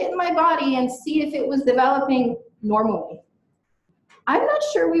could look at my body and see if it was developing normally. I'm not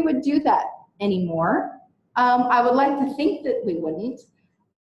sure we would do that anymore. I would like to think that we wouldn't.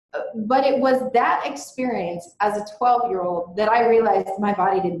 But it was that experience as a 12-year-old that I realized my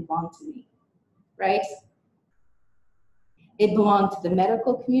body didn't belong to me, right? It belonged to the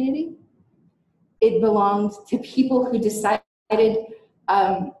medical community. It belonged to people who decided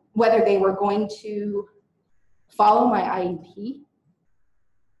whether they were going to follow my IEP.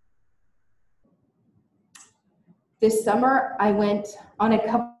 This summer, I went on a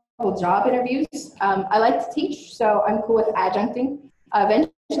couple job interviews. I like to teach, so I'm cool with adjuncting.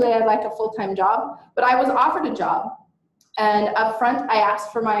 Eventually, I'd like a full-time job, but I was offered a job, and up front, I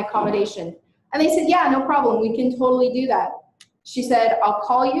asked for my accommodation. And they said, yeah, no problem, we can totally do that. She said, I'll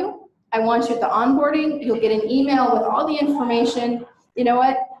call you. I want you at the onboarding. You'll get an email with all the information. You know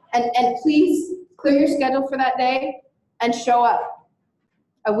what? And please clear your schedule for that day and show up.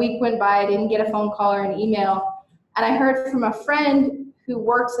 A week went by, I didn't get a phone call or an email. And I heard from a friend who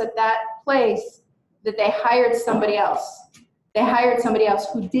works at that place that they hired somebody else. They hired somebody else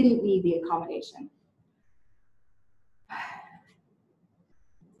who didn't need the accommodation.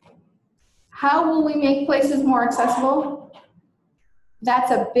 How will we make places more accessible?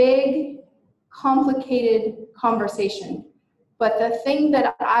 That's a big, complicated conversation. But the thing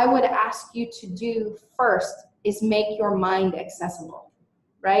that I would ask you to do first is make your mind accessible,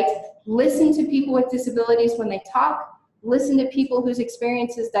 right? Listen to people with disabilities when they talk. Listen to people whose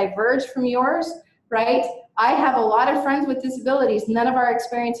experiences diverge from yours, right? I have a lot of friends with disabilities. None of our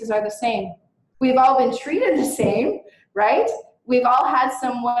experiences are the same. We've all been treated the same, right? We've all had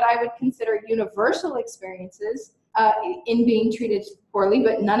some what I would consider universal experiences in being treated poorly,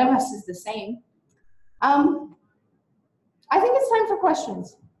 but none of us is the same. I think it's time for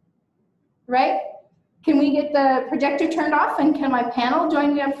questions, right? Can we get the projector turned off, and can my panel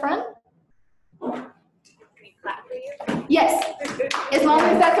join me up front? Can you clap for you? Yes, as long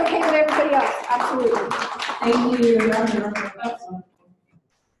as that's okay with everybody else, absolutely. Thank you, Dr. Northrop. That's wonderful.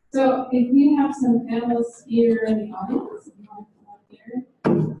 So if we have some panelists here in the audience, if you want to come up here.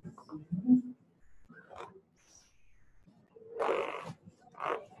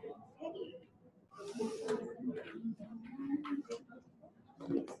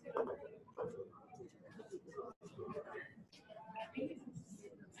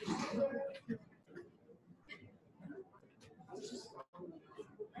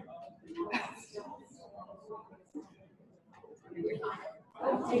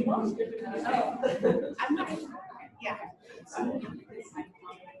 I'm not, yeah.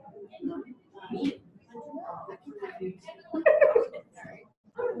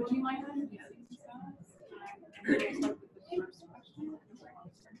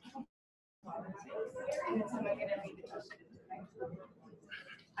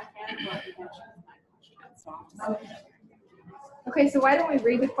 Okay, so why don't we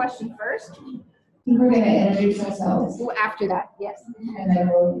read the question first? We're going to introduce ourselves. Well, after that, yes. And then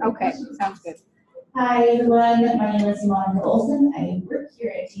we'll. Okay, sounds good. Hi, everyone. My name is Monica Olson. I work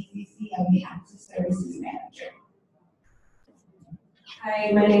here at TCC. I'm the Access Services Manager.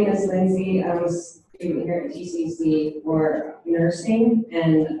 Hi, my name is Lindsay. I'm a student here at TCC for nursing,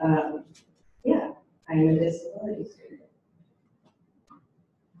 and yeah, I'm a disability student.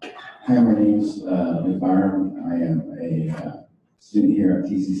 Hi, my name's Nick Byram. I am a student here at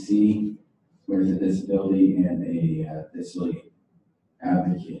TCC with a disability and a disability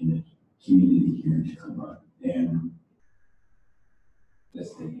advocate in the community here in Tacoma. And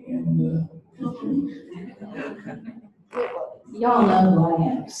this thing and the Y'all know who I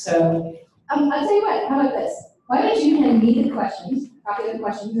am, so, I'll tell you what, how about this? Why don't you hand me the questions, copy the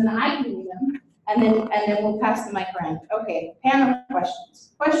questions, and I can read them, and then we'll pass the mic around. Okay, panel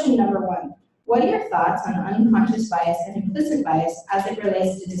questions. Question number 1. What are your thoughts on unconscious bias and implicit bias as it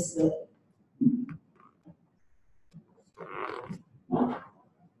relates to disability?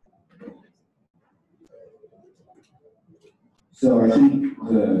 So I think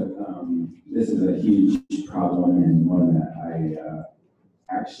this is a huge problem and one that I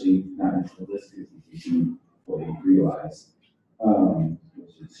actually not until this presentation fully realized,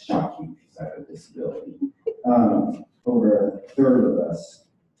 which is shocking because I have a disability. Over a third of us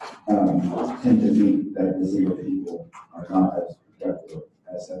tend to think that disabled people are not as productive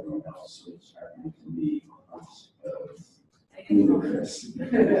as everyone else, which I think can be ludicrous.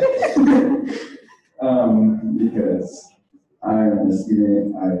 Because I'm a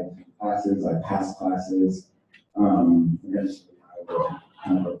student, I take classes, I pass classes. Eventually I will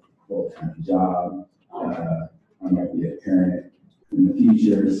have a full-time job. I might be a parent in the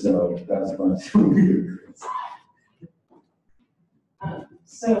future, so that's a bunch of ludicrous.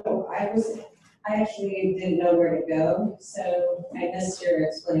 So I actually didn't know where to go, so I missed your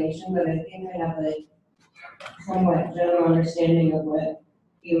explanation, but I think I have a somewhat general understanding of what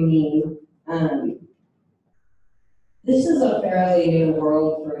you mean. This is a fairly new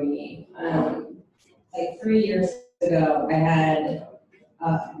world for me. Like 3 years ago, I had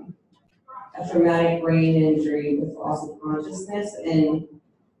a traumatic brain injury with loss of consciousness, and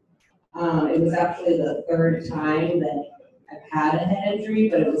it was actually the 3rd time that I've had a head injury,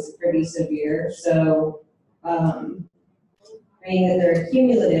 but it was pretty severe. So, being that they're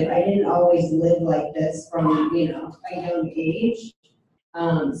cumulative, I didn't always live like this from, a young age.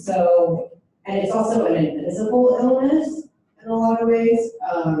 And it's also an invisible illness in a lot of ways.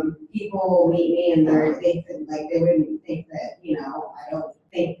 People meet me and they wouldn't think that, I don't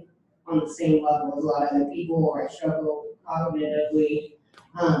think on the same level as a lot of other people, or I struggle cognitively.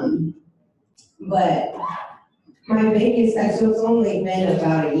 But my biggest, so it's only been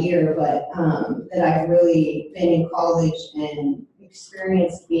about a year, but that I've really been in college and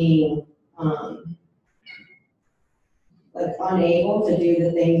experienced being unable to do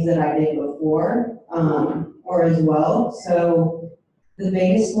the things that I did before, or as well. So the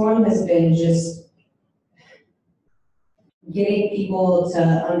biggest one has been just getting people to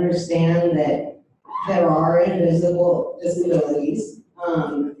understand that there are invisible disabilities,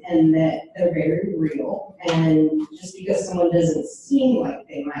 and that they're very real. And just because someone doesn't seem like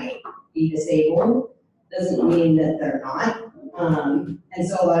they might be disabled doesn't mean that they're not. And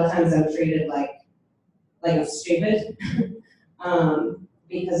so a lot of times I'm treated like I'm stupid,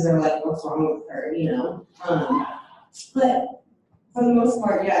 because they're like, what's wrong with her, But for the most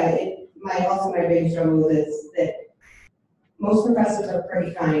part, yeah, my big struggle is that most professors are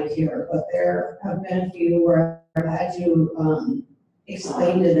pretty kind here, but there have been a few where I've had to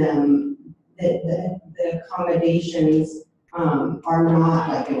explain to them that the accommodations are not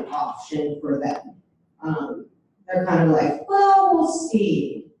like an option for them. They're kind of like, well, we'll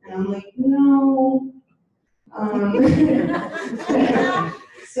see. And I'm like, no.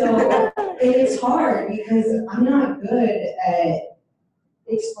 So it's hard because I'm not good at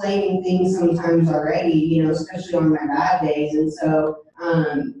explaining things sometimes already, especially on my bad days. And so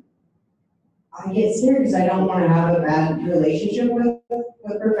I get scared because I don't want to have a bad relationship with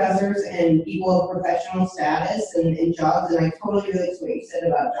professors and people of professional status and jobs. And I totally relate to what you said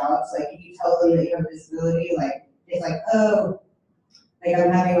about jobs. Like if you tell them that you have a disability, like it's like, oh, like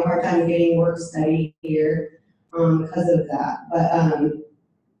I'm having a hard time getting work study here because of that. But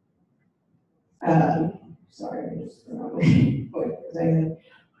sorry, I just forgot my point.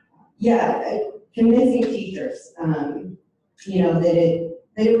 Yeah, convincing teachers, that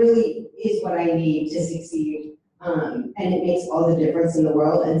it really is what I need to succeed, and it makes all the difference in the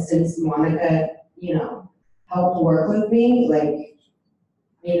world. And since Monica, helped work with me, like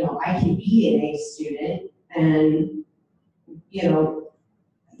you know, I can be an A student and, you know,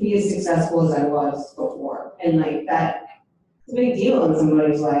 be as successful as I was before. And like that, it's a big deal in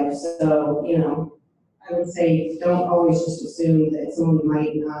somebody's life. So, you know, I would say don't always just assume that someone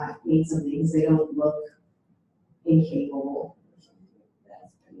might not need something because they don't look incapable.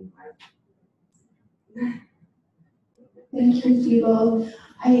 That's pretty hard. Thank you, Sheila.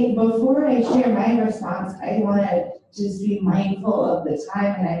 Before I share my response, I want to just be mindful of the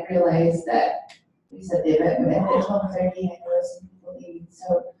time, and I realized that we said they met at 12:30, I know some people leave,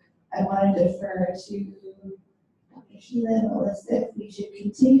 so I want to defer to Dr. Sheila and Melissa if we should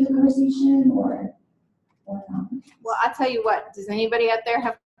continue the conversation or not. Well, I'll tell you what, does anybody out there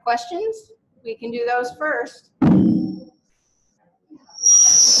have questions? We can do those first.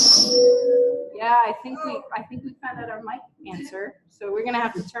 Yeah, I think we found out our mic answer, so we're gonna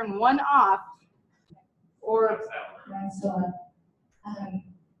have to turn one off. Or Mine's still on.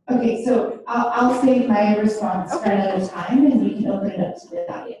 Okay, so I'll save my response for another time, and we can open it up to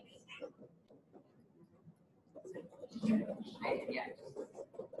the audience.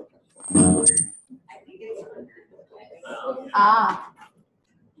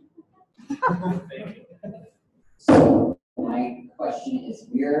 So my question is,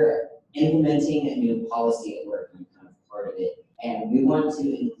 we're implementing a new policy at work, I'm kind of part of it, and we want to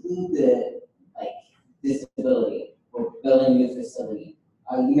include the, like, disability. We're building a new facility.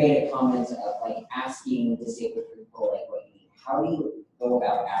 You made a comment of like asking disabled people like what you need. How do you go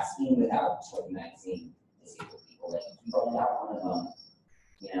about asking without tokenizing disabled people? Like you roll out one of them,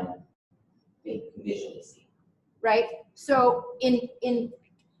 you know, they can visually see. right? So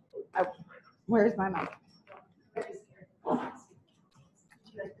where's my mic?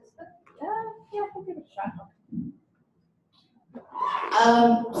 Yeah, we'll give it a shot.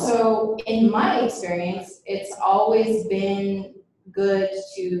 So in my experience, it's always been good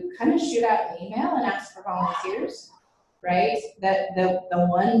to kind of shoot out an email and ask for volunteers, right? That the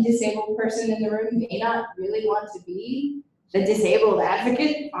one disabled person in the room may not really want to be the disabled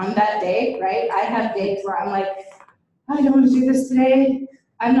advocate on that day, right? I have days where I'm like, I don't want to do this today.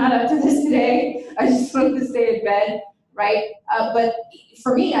 I'm not up to this today. I just want to stay in bed, right? But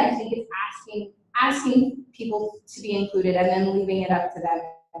for me, I think it's asking people to be included and then leaving it up to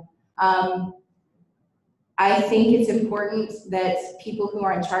them. I think it's important that people who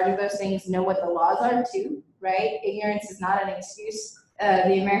are in charge of those things know what the laws are too, right? Ignorance is not an excuse.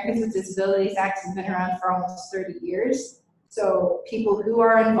 The Americans with Disabilities Act has been around for almost 30 years. So people who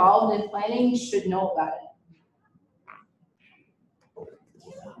are involved in planning should know about it.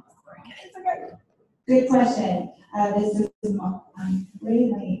 Good question. This is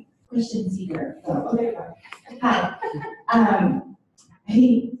really my question seeker. Oh, there you go. Hi. I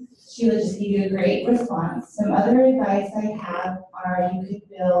think Sheila just gave you a great response. Some other advice I have are you could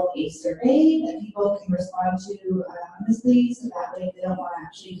build a survey that people can respond to anonymously, so that way if they don't want to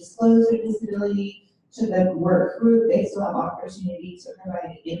actually disclose their disability to the work group, they still have opportunity to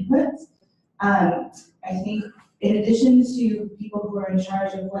provide input. I think in addition to people who are in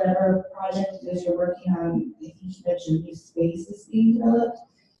charge of whatever project it is you're working on, I think you mentioned new space is being developed.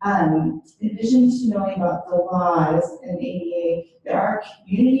 In addition to knowing about the laws and ADA, there are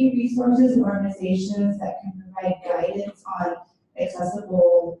community resources and organizations that can provide guidance on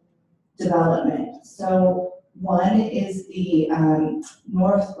accessible development. So one is the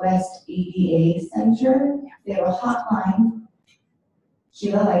Northwest ADA Center. They have a hotline.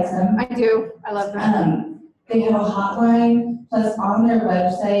 Sheila likes them. I do. I love them. They have a hotline, plus on their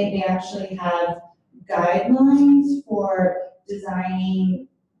website, they actually have guidelines for designing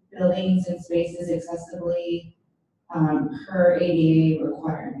buildings and spaces accessibly per ADA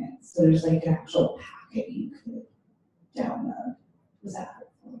requirements. So there's like an actual packet you could download. Was that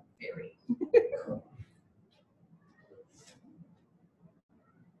helpful? Very cool.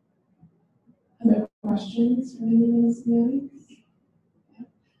 Other questions from anyone else in the audience?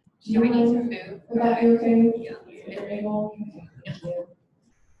 Do we need to move? Would that be okay? Yeah. You're able?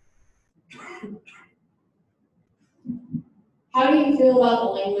 How do you feel about the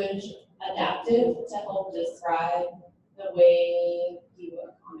language adaptive to help describe the way you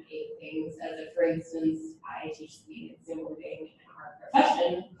accommodate things? As if, for instance, I teach speed and Zoom working, and our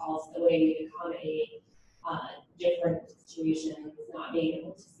profession calls the way we accommodate different situations, not being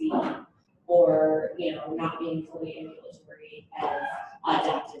able to see, or not being fully ambulatory as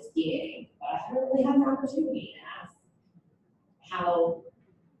adaptive skiing. But I haven't really had an opportunity to ask how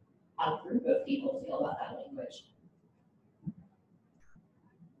a group of people feel about that language.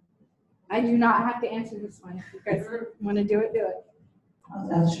 I do not have to answer this one. If you guys want to do it, do it.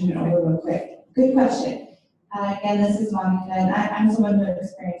 I'll shoot it over real quick. Good question. Again, this is Monica, and I'm someone who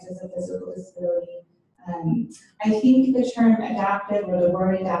experiences a physical disability. I think the term adaptive or the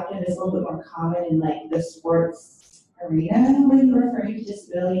word adaptive is a little bit more common in like the sports arena when referring to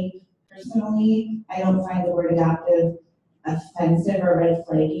disability. Personally, I don't find the word adaptive offensive or red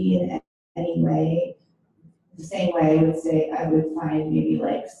flaggy in any way. The same way I would say I would find maybe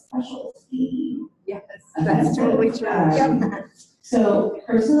like special scheme. Yes, that's totally true. So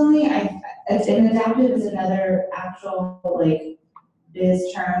personally, an adaptive is another actual like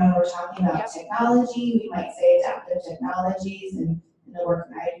biz term when we're talking about technology. We might say adaptive technologies, and in the work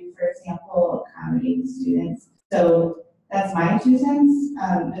that I do, for example, accommodating students. So that's my 2 cents.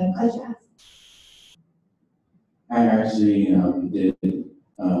 And I'm glad you asked. I actually did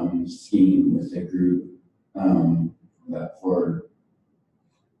skiing with a group that for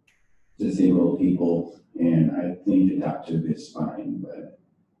disabled people, and I think adaptive is fine, but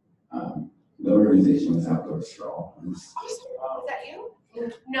the organization was Outdoor Stroll. Is that you?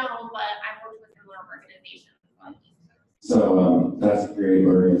 No, but I've worked with similar organizations. So that's a great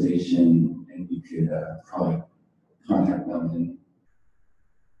organization, and you could probably contact them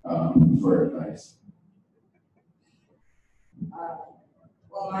and for advice.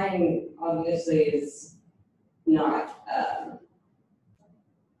 Well, mine obviously is not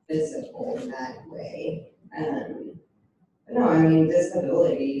physical in that way. But no, I mean,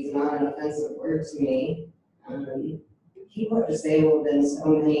 disability is not an offensive word to me. People are disabled in so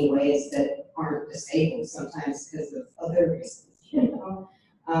many ways that aren't disabled sometimes because of other reasons, you know?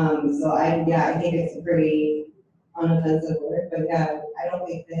 So I think it's a pretty unoffensive word, but yeah, I don't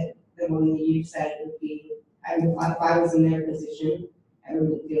think that the one that you said would be, if I was in their position, I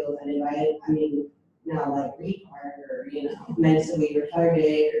wouldn't feel offended by it. I mean, now like retard or, you know, mentally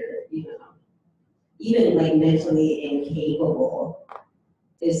retarded or, you know, even like mentally incapable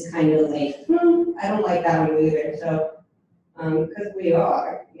is kind of like, I don't like that one either. So, because we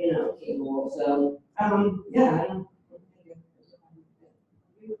are, you know, capable. So, yeah, I don't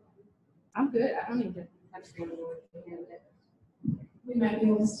think I'm good. I don't need to understand the word. We might be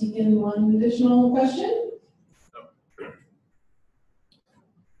able to sneak in one additional question.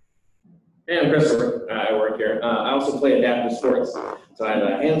 Hey, I'm Christopher. I work here. I also play adaptive sports. So I have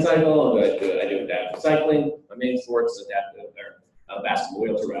a hand cycle. I do adaptive cycling. My main sports is adaptive or basketball,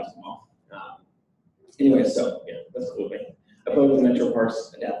 wheelchair basketball. Anyway, so yeah, that's cool thing. I play with the Metro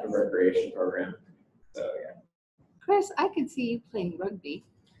Parks Adaptive Recreation Program. So yeah. Chris, I could see you playing rugby.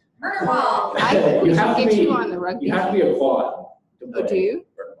 Murder ball. I think we You should have to get be- you on the rugby. You have to be a quad to play. Oh, do you?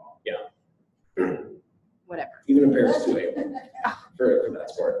 Murder ball. Yeah. Whatever. Even a pair is too able for that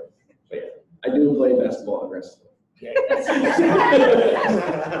sport. But yeah, I do play basketball aggressively. Thank you.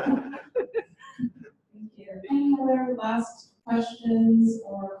 Any other last questions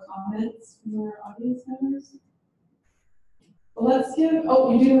or comments from our audience members? Well, let's give,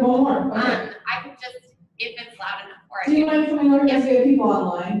 oh, you do one more. Okay. I could just, if it's loud enough, or Do you mind coming over because we have people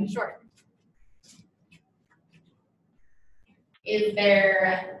online? Sure. Is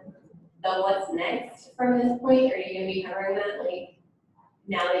there the what's next from this point? Are you going to be covering that? Like,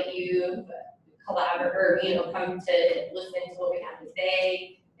 now that you've collaborated or, you know, come to listen to what we have to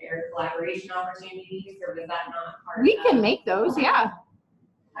say, there are collaboration opportunities, or was that not part We of can make those, yeah.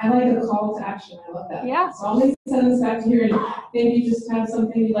 I like a call to action. I love that. Yeah. So I'll just send this back to here and maybe you just have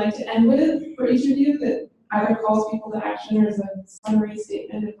something you'd like to end with for each of you that either calls people to action or is a summary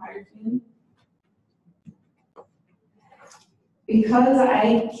statement of how you're feeling. Because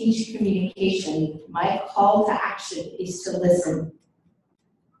I teach communication, my call to action is to listen.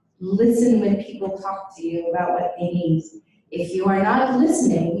 Listen when people talk to you about what they need. If you are not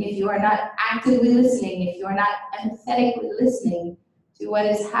listening, if you are not actively listening, if you are not empathetically listening to what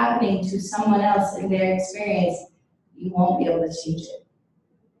is happening to someone else in their experience, you won't be able to change it.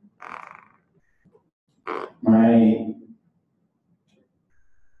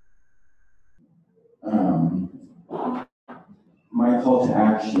 My call to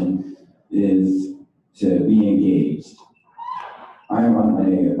action is to be engaged. I'm on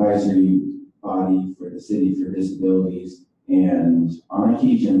the advisory body for the City for Disabilities, and on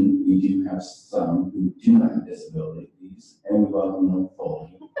occasion, we do have some who do not have disabilities, and we welcome them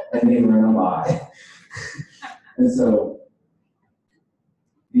fully, and they learn a lot. And so,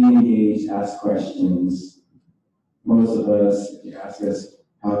 be engaged, ask questions. Most of us, if you ask us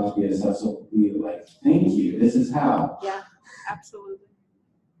how to be successful, we like, thank you, this is how. Yeah, absolutely.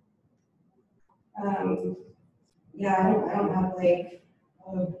 yeah, I don't have like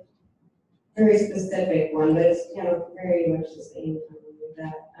a very specific one, but it's, you know, very much the same with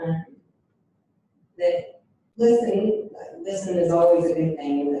that. That listen is always a good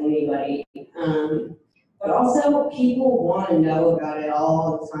thing with anybody. But also, people want to know about it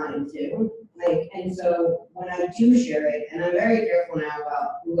all the time too. Like, and so when I do share it, and I'm very careful now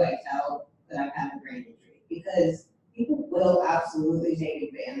about who I tell that I've had a brain injury, because people will absolutely take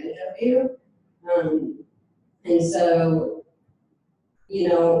advantage of you. And so, you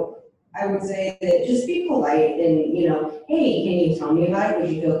know, I would say that just be polite and, you know, hey, can you tell me about it?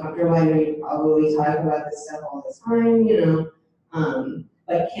 Would you feel comfortable? I know you probably talk about this stuff all the time, you know,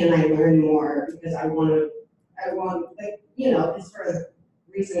 but can I learn more? Because I want, like, you know, it's for a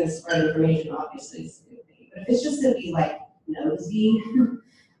reason to spread information, obviously, it's a good thing. But if it's just to be like nosy,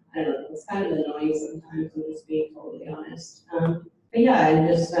 I don't know, it's kind of annoying sometimes, I'm just being totally honest. But yeah, and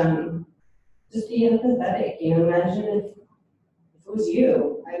just be empathetic, you know, imagine if it was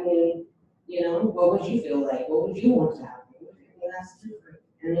you, I mean, you know, what would you feel like? What would you want to happen? I mean, that's true for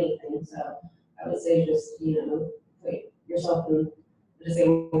anything, so I would say just, you know, put yourself in the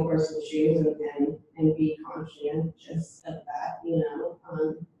disabled person's shoes and be conscientious of that, you know,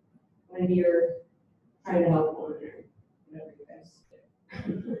 when you're trying to help one or whatever you guys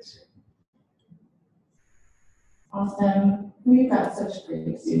do. Awesome. We've got such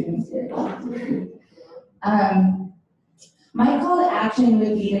great students here. My call to action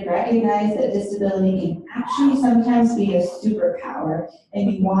would be to recognize that disability can actually sometimes be a superpower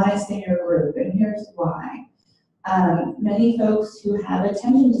and you want to stay in your group, and here's why. Many folks who have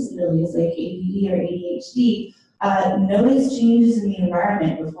attention disabilities like ADD or ADHD notice changes in the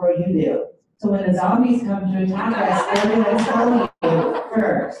environment before you do. So when the zombies come to attack us, they're going to tell you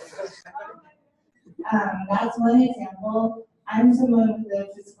first. That's one example. I'm someone with a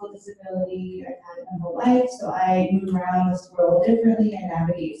physical disability. I've had it my whole life, so I move around this world differently and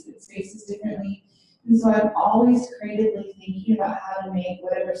navigate spaces differently. And so I'm always creatively thinking about how to make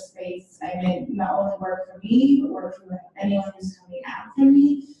whatever space I'm in not only work for me, but work for anyone who's coming after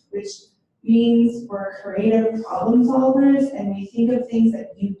me, which means we're creative problem solvers and we think of things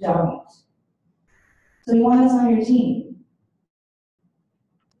that you don't. So you want us on your team.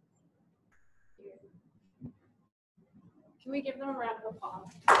 Can we give them a round of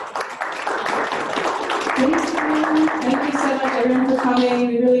applause? Thank you so much, everyone, for coming.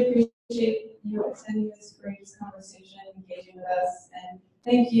 We really appreciate you attending this great conversation, engaging with us. And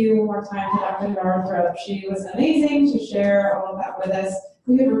thank you one more time to Dr. Northrop. She was amazing to share all of that with us.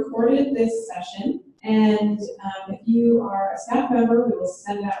 We have recorded this session, and if you are a staff member, we will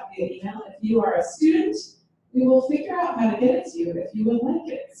send it out via email. If you are a student, we will figure out how to get it to you if you would like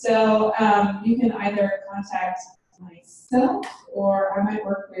it. So you can either contact myself, or I might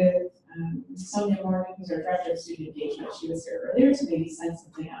work with Sonia Morgan, who's our Director of Student Engagement. She was here earlier to maybe send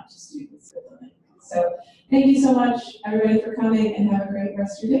something out to students with them. So thank you so much, everybody, for coming, and have a great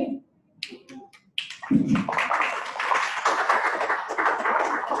rest of your day.